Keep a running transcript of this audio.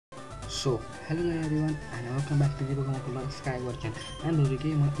So, hello everyone and welcome back to the Pokemon Sky version. I'm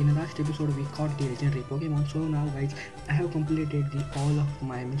DhruTheGamer. In the last episode we caught the legendary Pokemon. So now guys, I have completed all of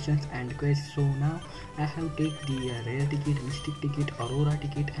my missions and quests. So now I have take the rare ticket, mystic ticket, aurora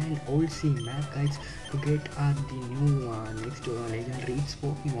ticket and old sea map guys to get the new next legendary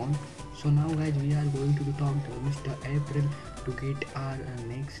Pokemon. So now guys, we are going to talk to Mr. April to get our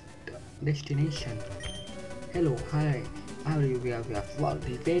next destination. Hello, hi. How are you? We have found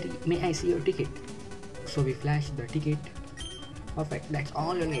the ferry. May I see your ticket? So we flash the ticket. Perfect, that's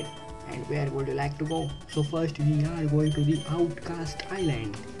all you need. And where would you like to go? So first we are going to the Outcast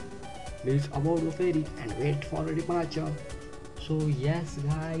Island. Please aboard the ferry and wait for a departure. So yes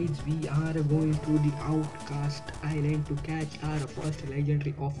guys, we are going to the Outcast Island to catch our first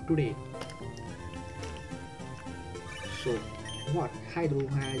legendary of today. So what? Hi Dhru,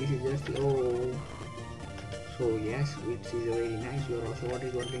 hi, this is just So yes, which is very nice. You are also what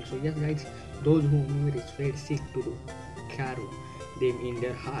is working. So yes guys, those who know it is very sick to do carry them in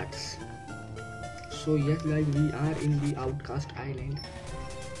their hearts. So yes guys, we are in the Outcast Island.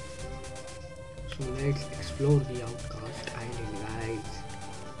 So let's explore the Outcast Island guys.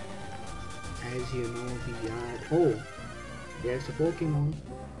 As you know, we are there's a Pokemon.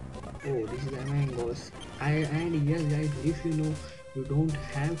 Oh, this is a Mangoes. And yes guys, if you know, you don't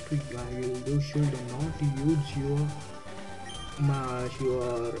have to, you should not use your max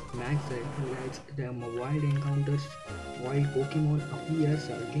guys. The wild encounters, wild Pokemon appears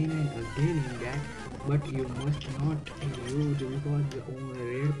again and again in that, but you must not use because the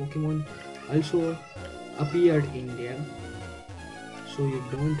rare Pokemon also appeared in there, so you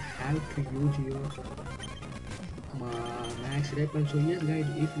don't have to use your max weapon. So yes guys,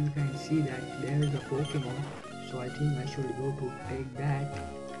 if you can see that there is a Pokemon, so I think I should go to take that.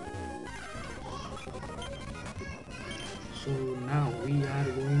 So now we are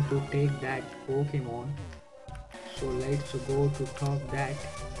going to take that Pokemon. So let's go to talk that.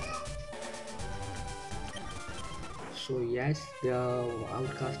 So yes, the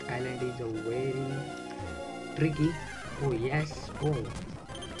Outcast Island is a very tricky. Oh yes,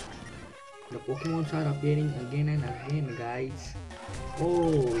 the Pokemons are appearing again and again guys.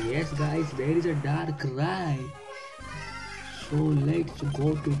 Oh yes guys, there is a Darkrai. So let's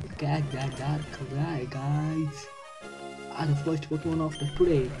go to catch that Darkrai guys. The first Pokemon of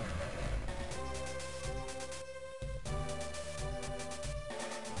today.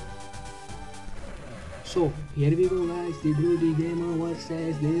 So here we go guys, the DhruTheGamer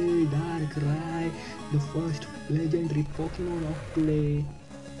versus the Darkrai, the first legendary Pokemon of today.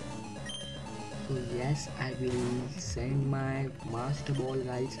 So yes, I will send my Master Ball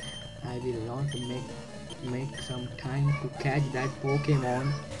guys. I will not make some time to catch that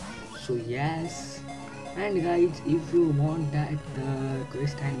Pokemon. So yes, and guys, if you want that the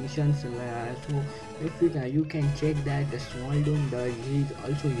quest and missions, so if you can check that the Small Dome does. He's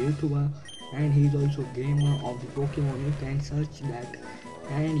also YouTuber and he's also gamer of the Pokemon. You can search that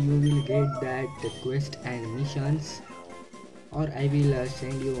and you will get that the quest and missions. Or I will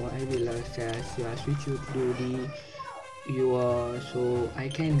send you, I will switch you to so I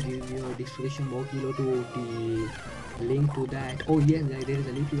can give you a description box below to the link to that. Oh yes guys, there is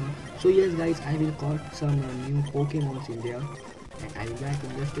a link here. So yes guys, I will caught some new Pokemons in there and I will back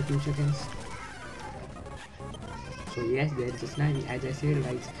in just a few seconds. So yes, there is a Snivy. As I said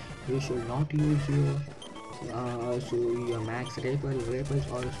guys, you should not use your max repels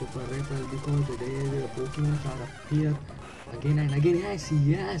or super repel because the Pokemons are up here again and again.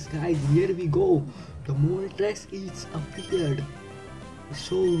 Yes guys, here we go. The Moltres is appeared.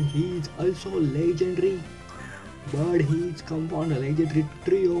 So he is also legendary, but he's come on a legendary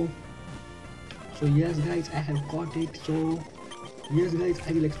trio. So yes guys, I have caught it. So yes guys,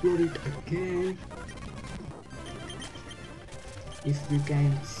 I will explore it again. If you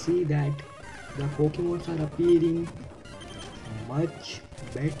can see that the Pokemons are appearing much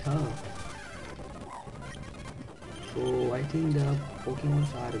better. So I think the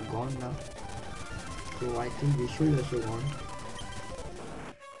Pokemons are gone now. So I think we should also gone.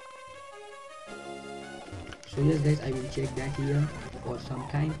 So yes guys, I will check that here for some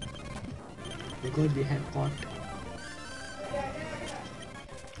time because we have caught.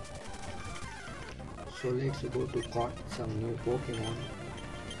 So let's go to caught some new Pokemon.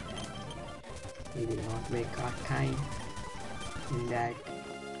 We will not make our time in that.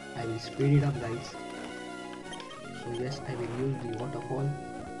 I will speed it up guys. So yes, I will use the waterfall.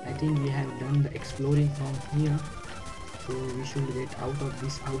 I think we have done the exploring from here, so we should get out of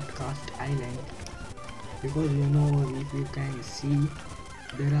this Outcast Island because you know, if you can see,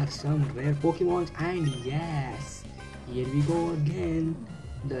 there are some rare Pokemons. And yes, here we go again.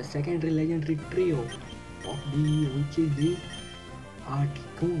 the secondary legendary trio of the which is the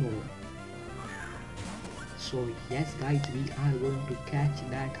Articuno. So yes guys, we are going to catch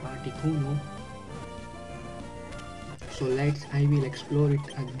that Articuno. So I will explore it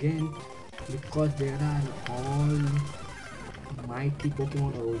again because there are all mighty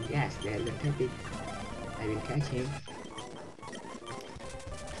Pokemon. Oh yes, there's a Tepic. I will catch him.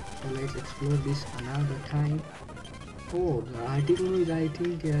 So let's explore this another time. Oh, the Articuno is, I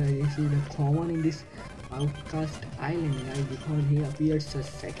think this is the common in this Outcast Island guys, because he appears a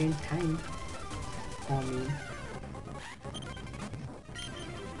second time for me.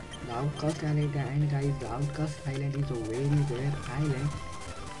 The Outcast Island, and guys, the Outcast Island is a very rare island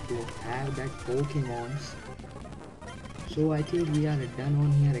to have that Pokemons. So I think we are done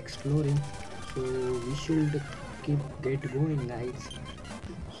on here exploring, so we should get going guys.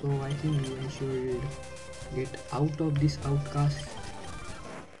 So I think we should get out of this Outcast,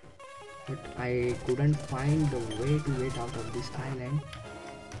 but I couldn't find the way to get out of this island.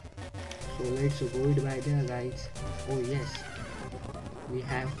 So let's go it by there guys. Oh yes, we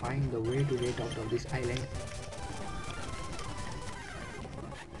have find the way to get out of this island.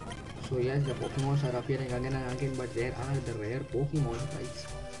 So yes, the Pokemons are appearing again and again, but there are the rare Pokemon guys.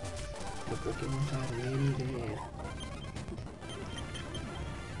 The Pokemons are very rare.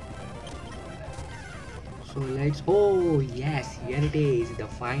 So let's, oh yes, here it is, the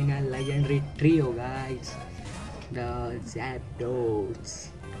final legendary trio guys, the Zapdos.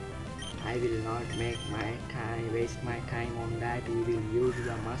 I will not waste my time on that. We will use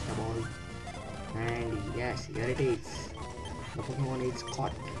the Master Ball, and yes, here it is, the Pokemon is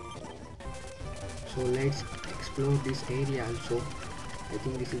caught. So let's explore this area also. I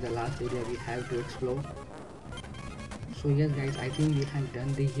think this is the last area we have to explore. So yes guys, I think we have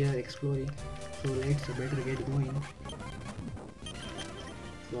done the here exploring. So let's better get going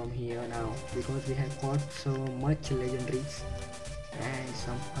from here now, because we have caught so much legendaries and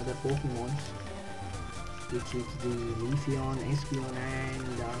some other Pokemons, which is the Leafeon, Espeon,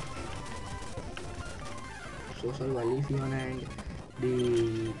 and Leafeon, and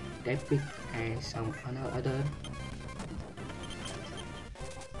the Tepic, and some other.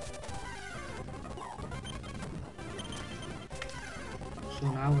 So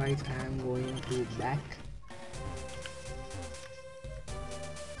now guys, I am going to back.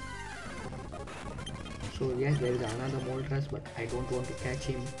 So yes, there is another Moltres, but I don't want to catch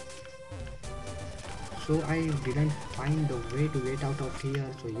him. So I didn't find the way to get out of here.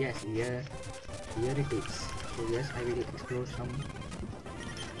 So yes, here it is. So yes, I will explore some.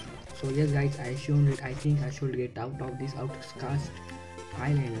 So yes guys, I think I should get out of this Outcast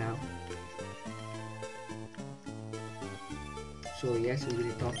Island now. So yes, we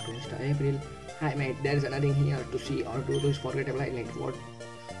will talk to Mr. April. Hi mate, there is nothing here to see or do this forgettable island.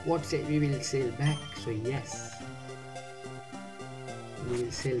 What say we will sail back? So yes, we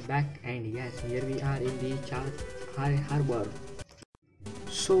will sail back, and yes, here we are in the harbor.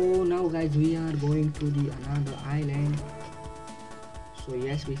 So now guys, we are going to the another island. So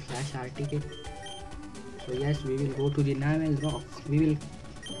yes, we flash our ticket. So yes, we will go to the Navel Rock. We will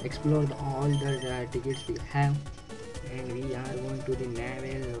explore all the tickets we have, and we are going to the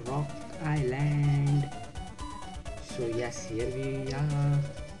Navel Rock Island. So yes, here we are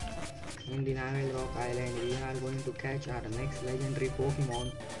in the Navel Rock Island. We are going to catch our next legendary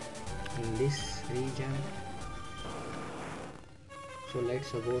Pokemon in this region. So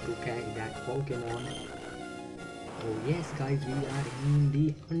let's go to catch that Pokemon. Oh yes guys, we are in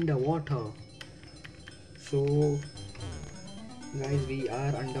the underwater. So guys, we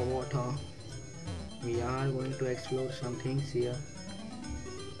are underwater. We are going to explore some things here.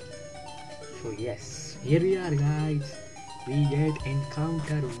 So yes, here we are guys. We get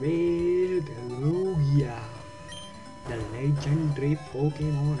encounter with Lugia, the legendary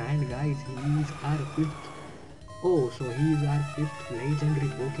Pokemon, and guys, he is our fifth. Oh, so he is our fifth legendary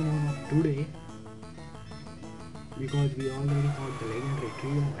Pokemon of today, because we already caught the legendary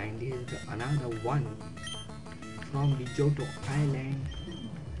trio, and this is another one from the Johto Island,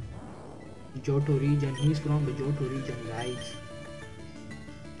 Johto region. He is from the Johto region guys.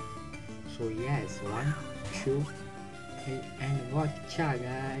 So yes, 1, 2, 3, and gotcha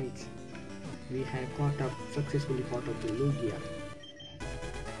guys. We have successfully caught up the Lugia.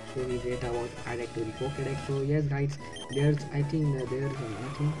 So the data was added to the Pokédex. So yes guys, I think that there's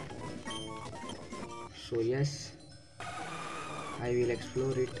nothing. So yes, I will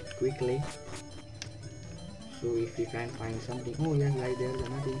explore it quickly. So if we can find something. Oh yes guys, there's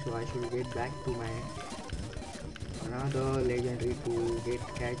nothing. So I should get back to my another legendary to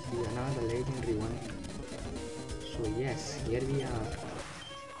catch the another legendary one. So yes, here we are.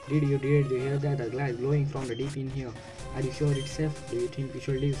 Did you hear that? The glass glowing from the deep in here. Are you sure it's safe? Do you think we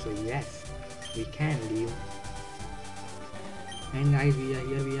should leave? So yes, we can leave. And guys, we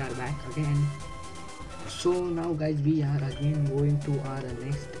are back again. So now guys, we are again going to our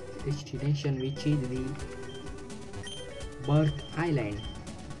next destination, which is the Birth Island.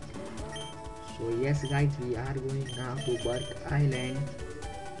 So yes guys, we are going now to Birth Island.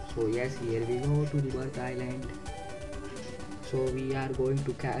 So yes, here we go to the Birth Island. So we are going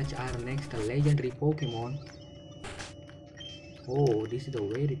to catch our next legendary Pokemon. Oh, this is a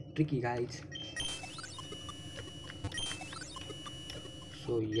very tricky, guys.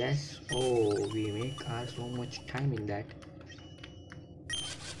 So yes, oh, we make so much time in that.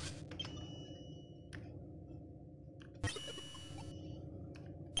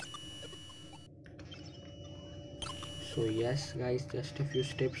 So yes guys, just a few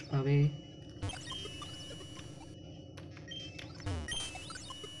steps away.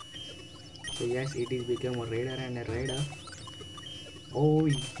 So yes, it is become a raider and a raider. Oh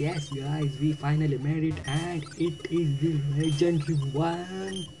yes guys, we finally made it, and it is the legendary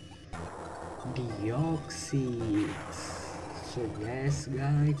one, Deoxys. So yes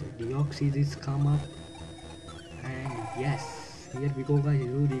guys, Deoxys is come up, and yes, here we go guys.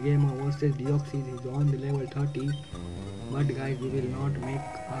 DhruTheGamer versus Deoxys is on the level 30. But guys, we will not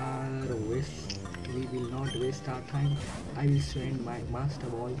waste our time. I will send my master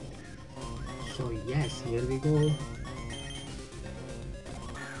ball. So yes, here we go.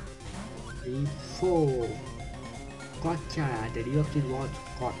 3, 4. Gotcha! The Deoxys was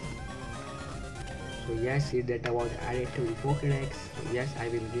caught. So yes, his data was added to the Pokédex. So yes, I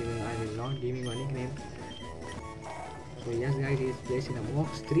will not give him a nickname. So yes guys, he is placed in a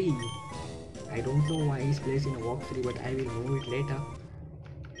box 3. I don't know why he is placed in a box 3, but I will move it later.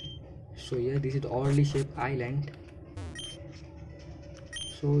 So yes, this is the oddly shaped island.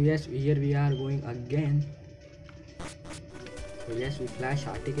 So yes, here we are going again. So yes, we flash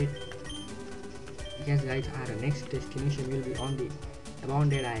our ticket. Yes guys, our next destination will be on the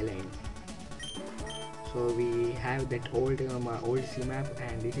Abandoned Island. So we have that old sea map,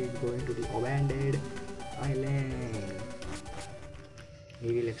 and this is going to the Abandoned Island.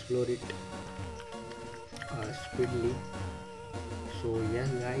 We will explore it speedily. So yes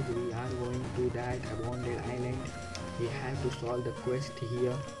guys, we are going to that Abandoned Island. We have to solve the quest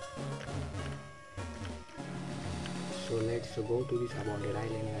here. So let's go to this Abandoned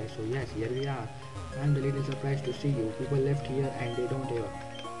Island guys. So yes, here we are. I'm a little surprised to see you. People left here and they don't ever.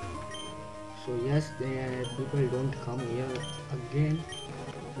 So yes, people don't come here again.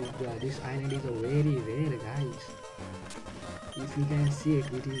 This island is a very rare guys. If you can see it,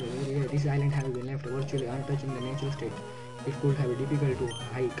 it is a very rare. This island has been left virtually untouched in the natural state. It could have been difficult to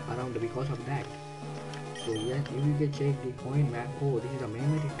hike around because of that. So yes, if you can check the coin map. Oh, this is a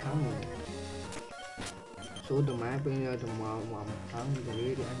memory town. So the map in the town is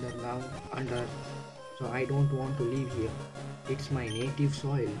very under. So I don't want to live here. It's my native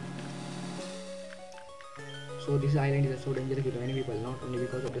soil. So this island is so dangerous to many people, not only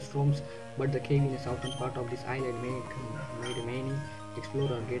because of the storms, but the cave in the southern part of this island made many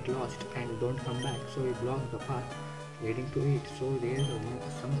explorers get lost and don't come back. So it blocks the path leading to it. So there's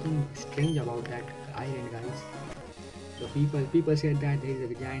something strange about that island guys. So people said that there is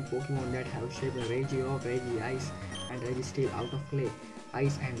a giant Pokemon that have shaped a Regirock, Regice, and Registeel out of clay,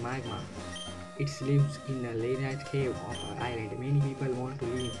 ice and magma. It lives in a layered cave of our island. Many people want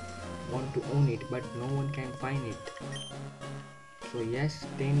to own it, but no one can find it. So yes,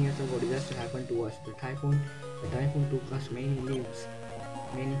 10 years ago disaster happened to us. The typhoon took us many human lives.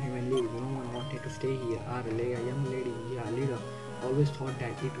 No one wanted to stay here. Our young leader always thought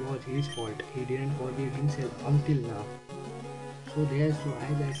that it was his fault. He didn't forgive himself until now. So as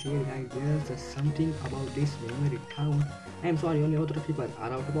I said guys, there's something about this memory town. I'm sorry, only other people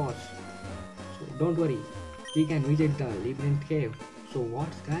are out boss. So don't worry, we can visit the Labyrinth Cave. So what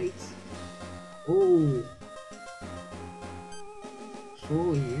guys? Oh,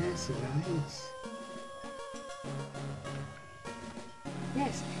 so yes guys.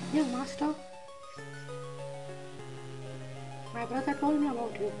 Yes, young master. My brother told me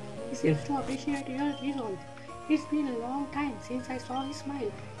about you. He seems to appreciate your resolve. It's been a long time since I saw his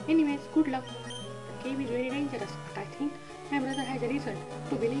smile. Anyways, good luck. The cave is very dangerous, but I think my brother has a reason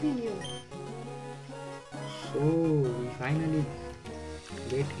to believe in you. So we finally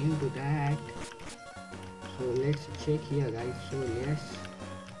get into that. So let's check here guys. So yes,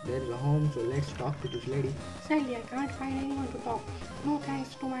 there's a home. So let's talk to this lady. Sadly, I can't find anyone to talk. No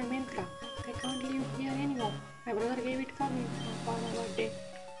thanks to my mentor. I can't live here anymore. My brother gave it for me for my birthday.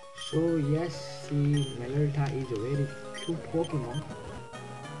 So yes, see, Melita is a very cute Pokemon.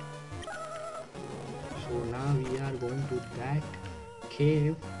 So now we are going to that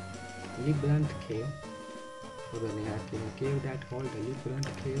cave, Labyrinth cave. So the cave that called the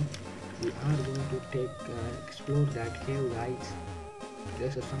Labyrinth cave. We are going to explore that cave, guys.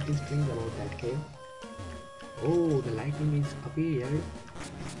 There's something strange about that cave. Oh, the lightning is appeared.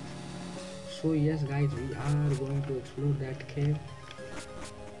 So yes, guys, we are going to explore that cave.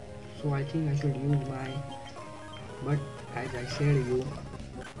 So I think I should use my, but as I said you.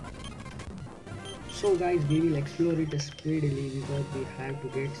 So guys, we will explore it speedily because we have to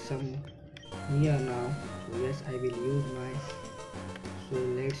get some near now. So yes, I will use my. So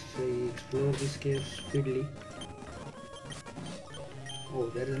let's explore this cave speedily. Oh,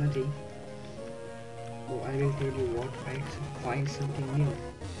 there is nothing. So I will tell you what I find something new.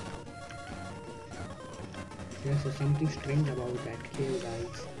 There's something strange about that cave,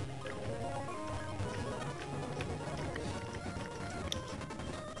 guys.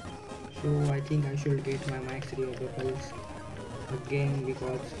 So I think I should get my max revivables again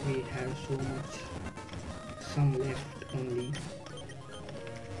because we have some left only.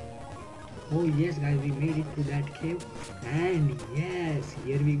 Oh yes, guys, we made it to that cave, and yes,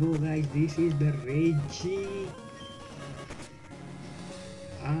 here we go, guys. This is the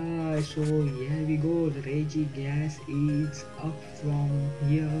so here we go. The Regigigas is up from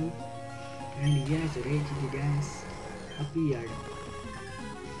here, and yes, Regigigas appeared.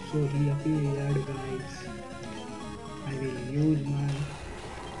 So he appeared, guys. I will use my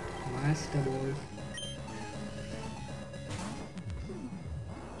Master Ball.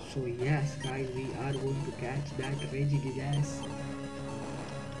 So yes, guys, we are going to catch that Regigigas.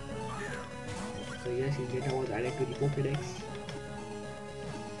 So yes, his data was added to the Pokédex.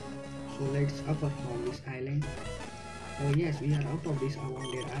 So let's upper from this island. Oh yes, we are out of this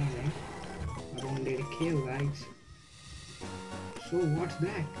abandoned island, abandoned cave, guys. So what's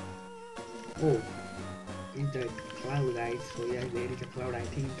that? Oh, it's the cloud, guys. So yes, there is a cloud. I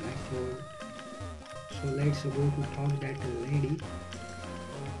think I saw. So let's go to talk that lady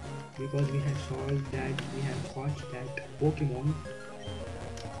because we have solved that. We have caught that Pokemon.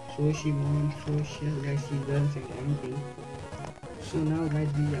 So she wants. So she doesn't say anything. So now, guys,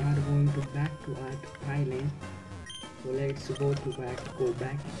 we are going to back to our island. So let's go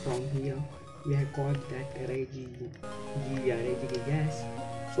back from here. We have caught that Regigigas.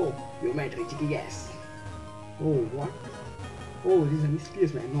 So you met Regigigas. Oh, what? Oh, this is a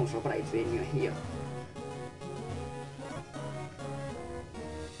mysterious man. No surprise when you're here.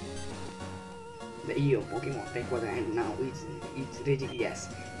 The year of Pokemon Tech was, and now it's Regigigas.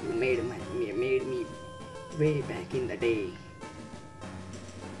 You made me way back in the day.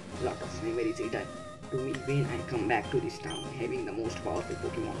 Lot of memories returned to me when I come back to this town, having the most powerful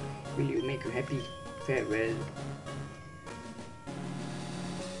Pokemon. Will you make you happy? Farewell.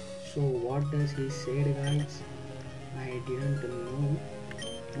 So what does he say, guys? I didn't know.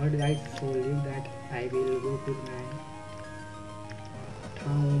 But guys, so leave that. I will go to my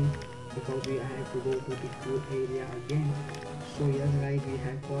town because we have to go to the food area again. So yes, guys, we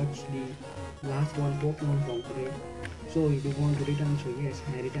have watched the last one Pokemon from today. So if you want to return, so yes,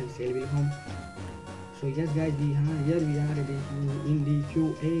 I return Sale will home. So yes, guys, here we are in the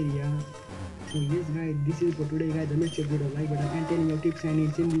queue area. So yes, guys, this is for today, guys. Make sure to hit the like button and tell me your tips and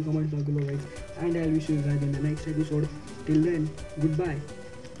hints in the comments below, guys. And I'll wish you guys in the next episode. Till then, goodbye.